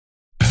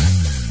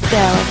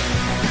go.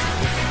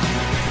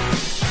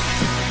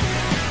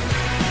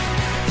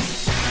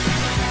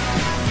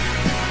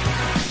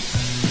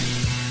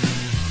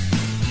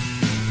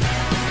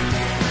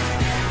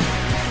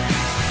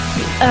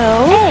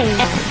 O-A-I-R-I-E-N-G.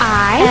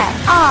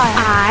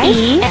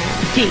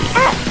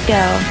 Let's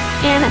go,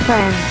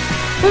 Anifriends.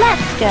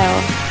 Let's go,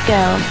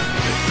 go,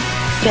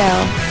 go,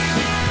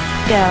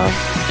 go,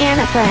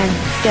 Anifriends,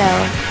 go.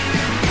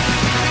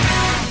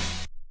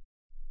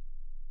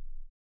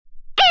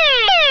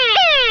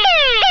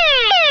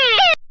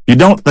 You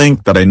don't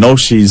think that I know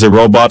she's a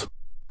robot?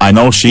 I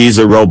know she's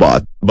a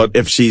robot, but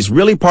if she's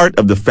really part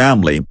of the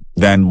family,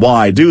 then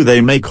why do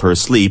they make her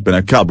sleep in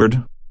a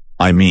cupboard?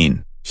 I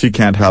mean, she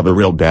can't have a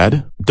real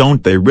bed.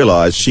 Don't they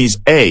realize she's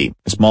a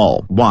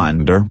small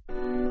wonder?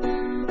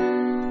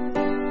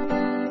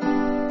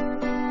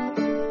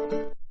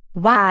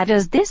 Why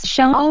does this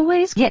show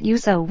always get you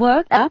so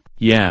worked up?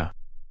 Yeah.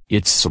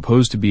 It's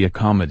supposed to be a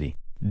comedy,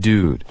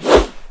 dude.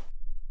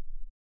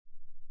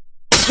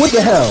 What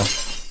the hell?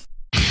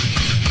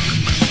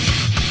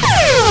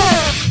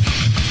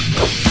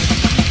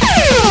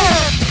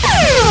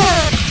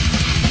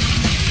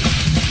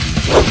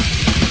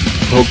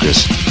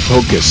 Focus,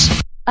 focus.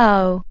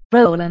 Oh,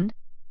 Roland.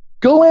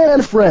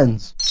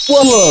 Goanifriends.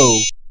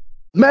 Whoa!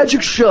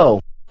 Magic show.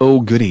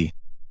 Oh goody.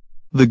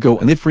 The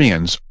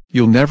Goanifriends,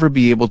 you'll never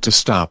be able to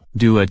stop.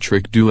 Do a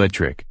trick, do a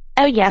trick.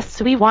 Oh yes,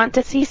 we want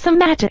to see some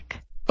magic.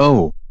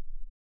 Oh.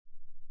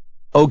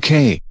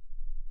 Okay.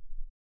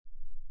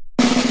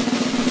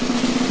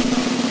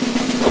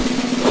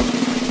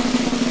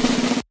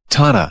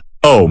 Tada.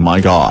 Oh my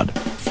god,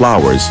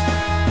 flowers.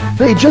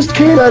 They just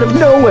came out of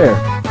nowhere.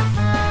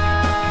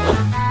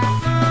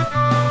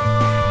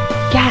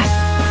 Gas.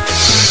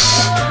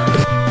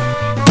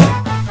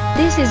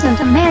 This isn't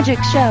a magic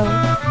show.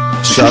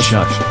 Shush.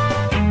 Shush.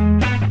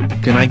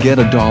 Can I get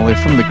 $1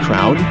 from the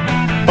crowd?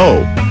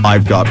 Oh,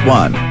 I've got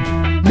one.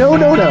 No,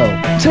 no,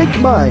 no. Take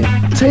mine.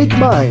 Take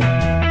mine.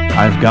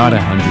 I've got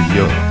 100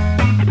 euro.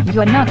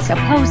 You're not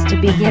supposed to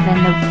be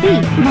giving the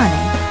thief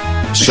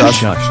money. Shush.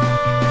 Shush.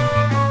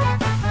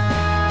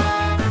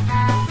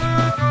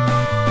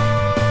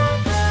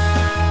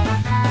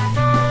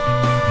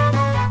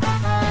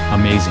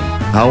 Amazing.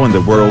 How in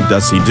the world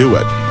does he do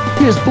it?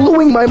 He is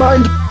blowing my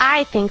mind.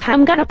 I think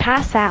I'm gonna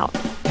pass out.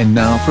 And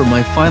now for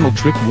my final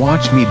trick,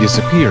 watch me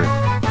disappear.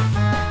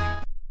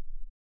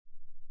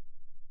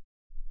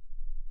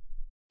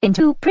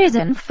 Into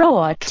prison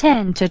for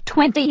 10 to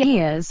 20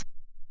 years.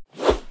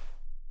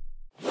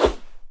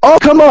 Oh,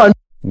 come on.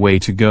 Way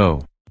to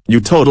go.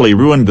 You totally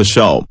ruined the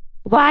show.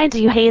 Why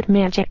do you hate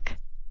magic?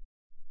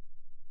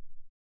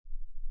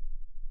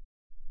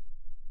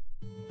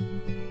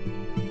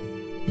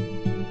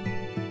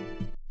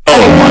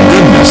 Oh my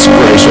goodness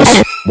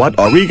gracious. What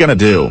are we gonna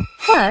do?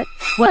 What?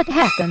 What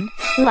happened?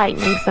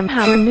 Lightning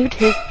somehow removed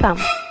his thumb.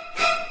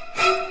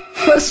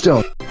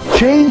 Presto.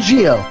 Change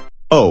Geo.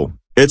 Oh,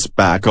 it's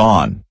back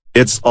on.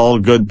 It's all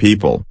good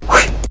people.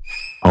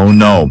 Oh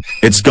no,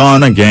 it's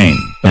gone again.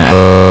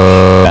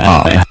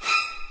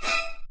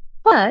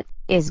 What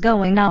is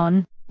going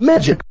on?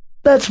 Magic.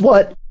 That's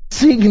what.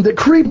 Seeing the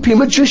creepy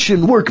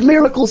magician work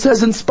miracles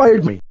has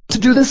inspired me to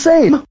do the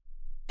same.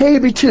 Hey,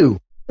 B2.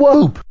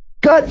 Whoop.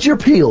 Got your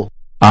peel.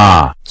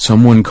 Ah,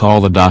 someone call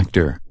the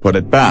doctor. Put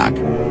it back.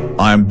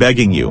 I'm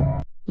begging you.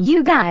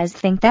 You guys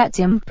think that's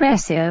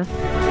impressive?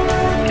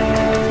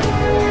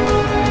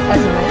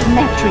 As a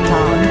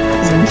Metron,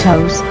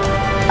 Zintos.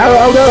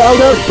 Ow,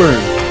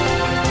 burn.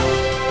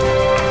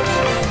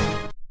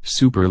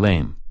 Super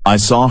lame. I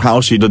saw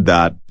how she did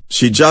that.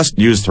 She just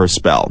used her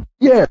spell.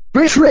 Yeah,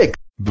 great trick.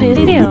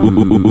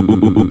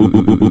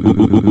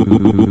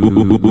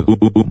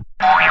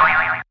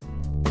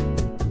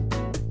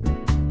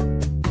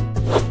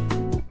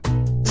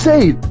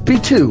 Say,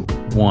 B2.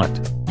 What?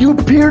 You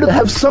appear to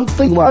have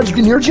something lodged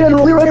in your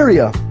general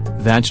area.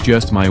 That's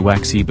just my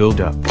waxy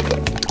buildup.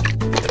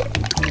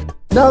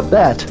 Not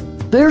that.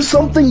 There's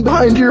something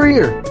behind your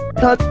ear.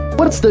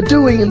 What's the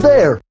doing in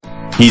there?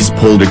 He's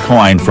pulled a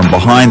coin from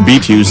behind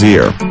B2's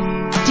ear.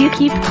 Do you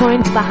keep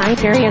coins behind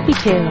your ear,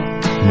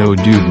 B2? No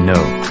dude, no.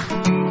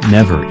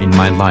 Never in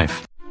my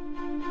life.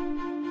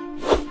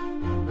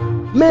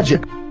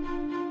 Magic.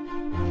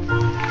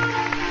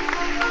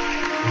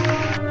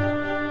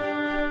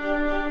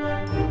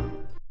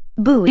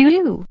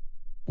 Boo-you.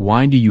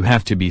 Why do you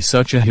have to be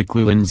such a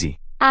hickler, Lindsey?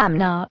 I'm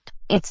not.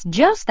 It's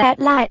just that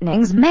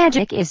lightning's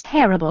magic is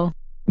terrible.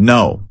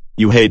 No,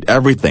 you hate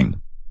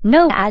everything.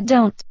 No, I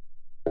don't.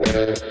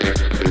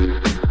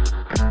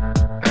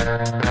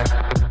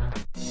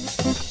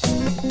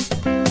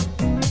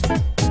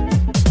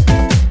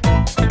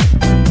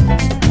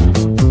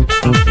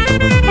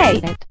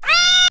 Hate it.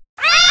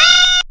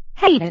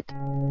 Hate it.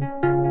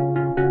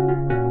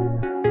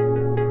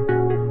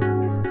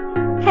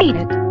 Hate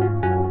it.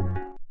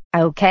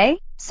 Okay,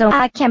 so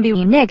I can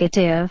be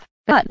negative,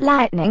 but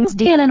lightning's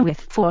dealing with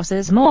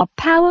forces more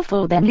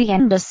powerful than he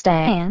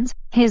understands.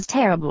 His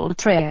terrible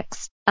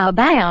tricks are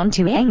bound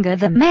to anger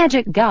the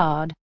magic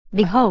god.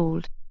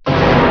 Behold.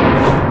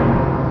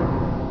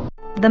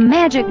 The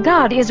magic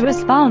god is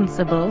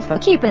responsible for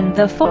keeping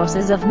the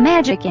forces of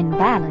magic in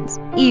balance,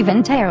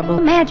 even terrible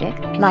magic,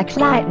 like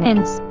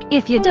lightnings.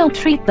 If you don't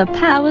treat the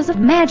powers of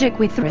magic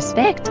with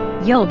respect,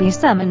 you'll be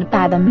summoned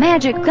by the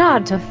magic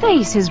god to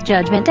face his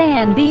judgment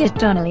and be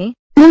eternally.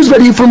 Who's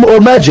ready for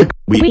more magic?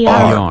 We We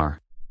are.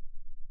 are.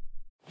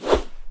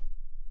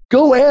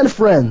 Go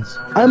Anifriends!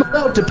 I'm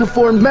about to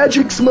perform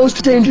magic's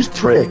most dangerous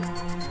trick.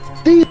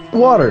 The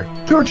water,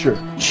 torture,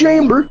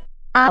 chamber.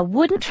 I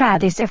wouldn't try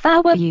this if I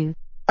were you.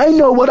 I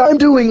know what I'm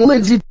doing,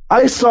 Lindsey.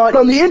 I saw it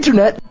on the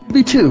internet.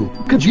 Me too.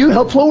 Could you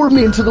help lower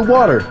me into the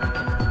water?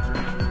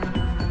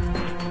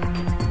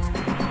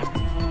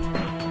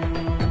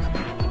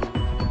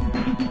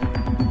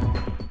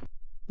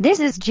 This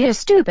is just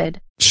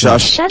stupid.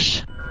 Shush.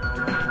 Shush.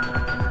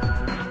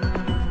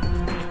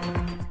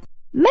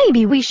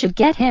 Maybe we should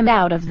get him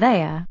out of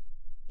there.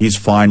 He's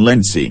fine,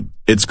 Lindsey.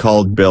 It's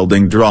called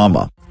building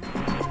drama.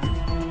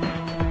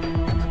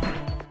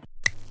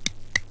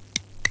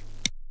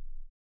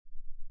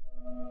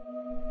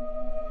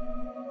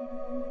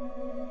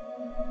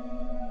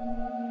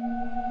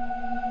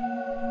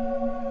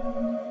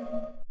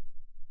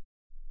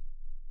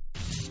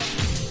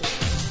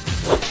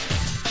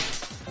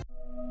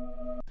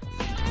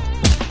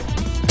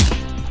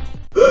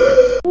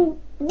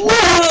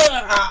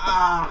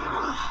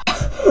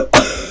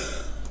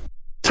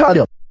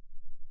 Tanya.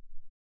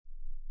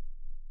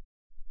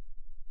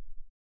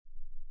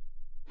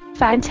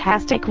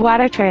 Fantastic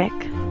water trick.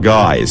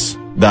 Guys,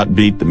 that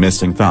beat the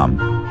missing thumb.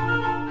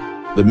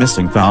 The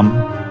missing thumb?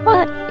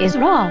 What is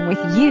wrong with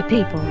you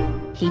people?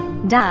 He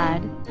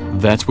died.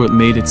 That's what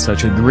made it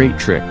such a great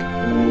trick.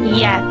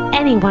 Yeah,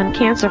 anyone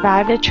can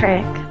survive a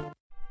trick.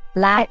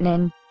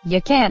 Lightning,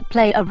 you can't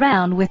play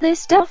around with this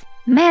stuff.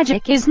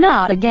 Magic is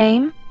not a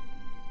game.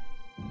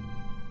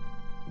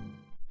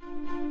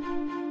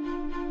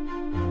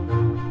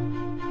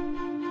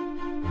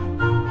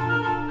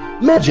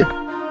 Magic.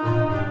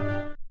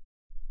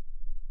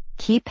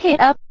 Keep it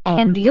up,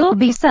 and you'll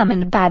be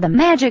summoned by the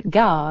magic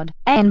god.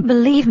 And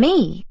believe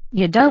me,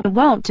 you don't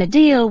want to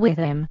deal with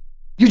him.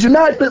 You do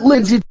not, but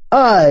Lindsey,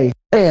 I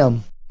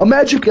am a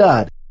magic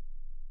god.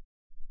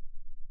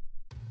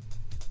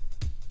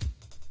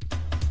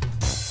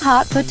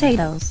 Hot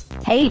potatoes,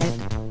 hate it.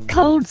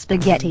 Cold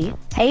spaghetti,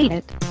 hate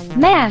it.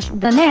 Mashed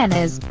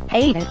bananas,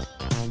 hate it.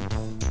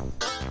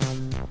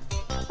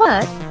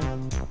 What?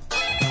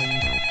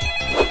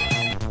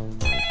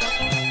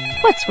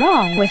 What's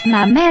wrong with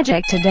my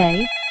magic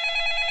today?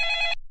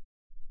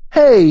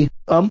 Hey,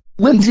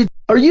 Lindsey,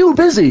 are you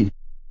busy?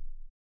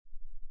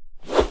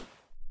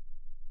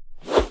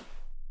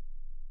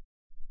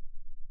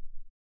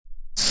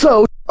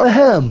 So,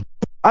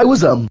 I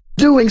was,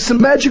 doing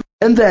some magic,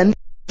 and then,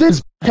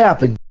 this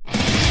happened.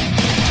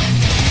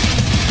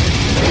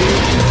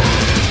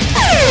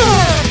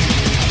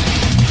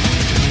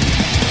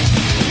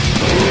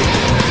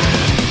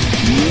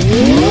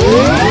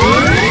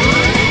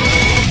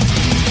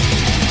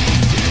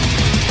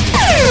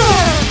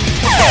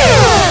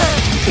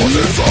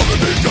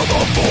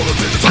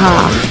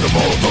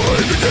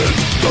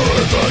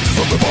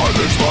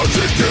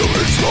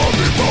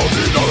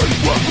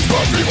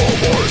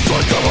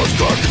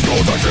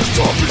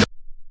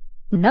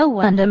 No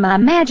wonder my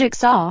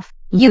magic's off.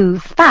 You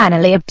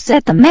finally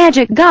upset the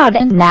magic god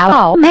and now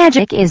all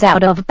magic is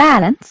out of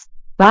balance.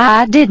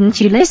 Why didn't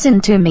you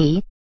listen to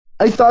me?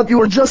 I thought you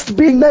were just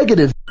being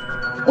negative.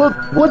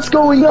 What's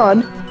going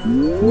on?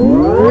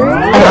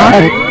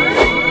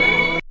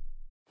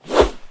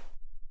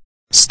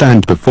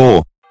 Stand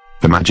before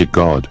the magic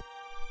god.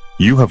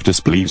 You have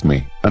displeased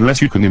me.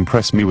 Unless you can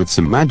impress me with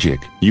some magic,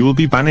 you will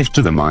be banished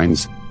to the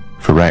mines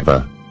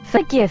forever.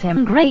 Forgive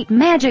him, great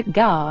magic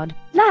god.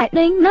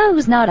 Lightning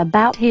knows not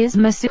about his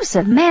misuse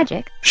of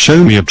magic.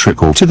 Show me a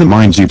trick or to the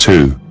mines, you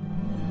two.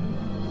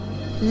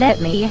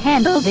 Let me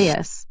handle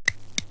this.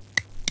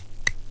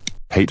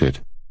 Hate it.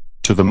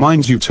 To the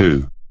mines, you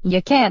two.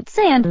 You can't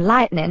send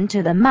lightning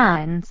to the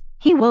mines.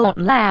 He won't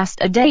last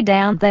a day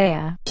down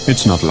there.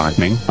 It's not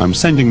lightning I'm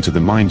sending to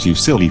the mines, you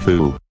silly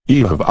fool.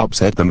 You have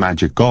upset the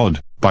magic god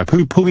by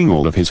poo-pooing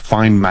all of his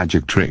fine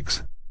magic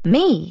tricks.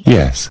 Me?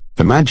 Yes,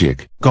 the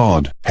magic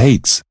god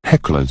hates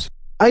hecklers.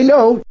 I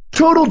know,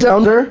 total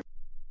downer.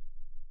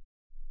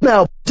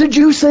 Now, did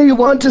you say you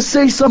want to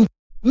say some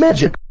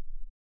magic?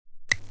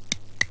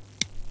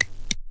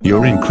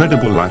 You're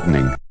incredible,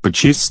 Lightning, but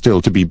she's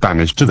still to be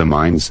banished to the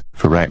mines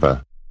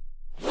forever.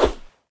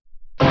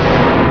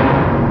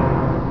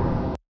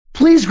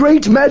 Please,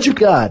 great magic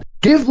god,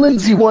 give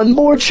Lindsey one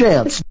more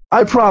chance.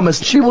 I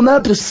promise she will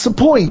not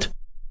disappoint.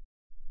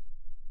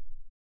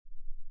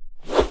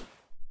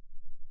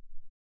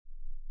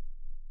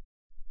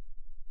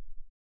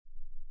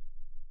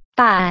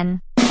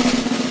 Fine.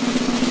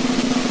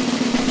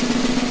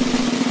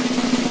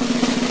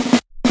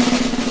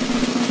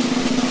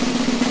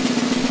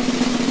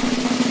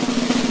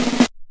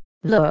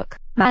 Look,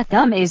 my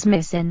thumb is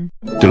missing.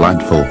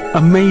 Delightful.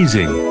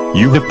 Amazing.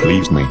 You have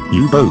pleased me.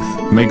 You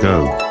both may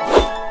go.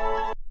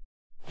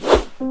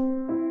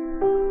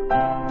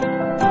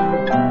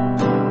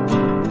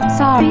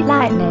 sorry,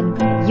 Lightning.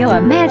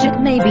 Your magic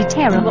may be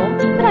terrible,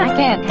 but I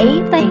can't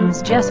hate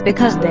things just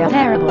because they're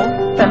terrible.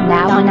 From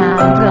now on,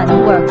 I'm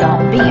gonna work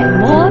on being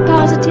more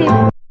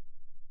positive.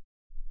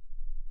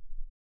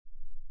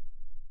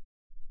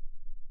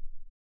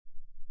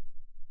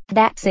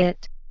 That's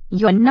it.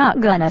 You're not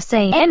gonna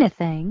say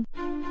anything.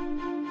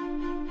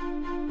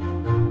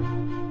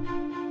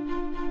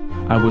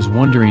 I was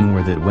wondering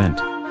where that went.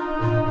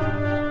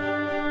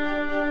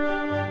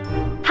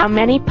 How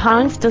many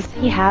pongs does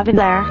he have in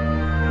there?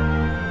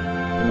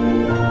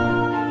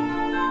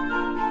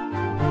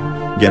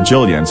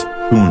 Gajillions,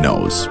 who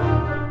knows?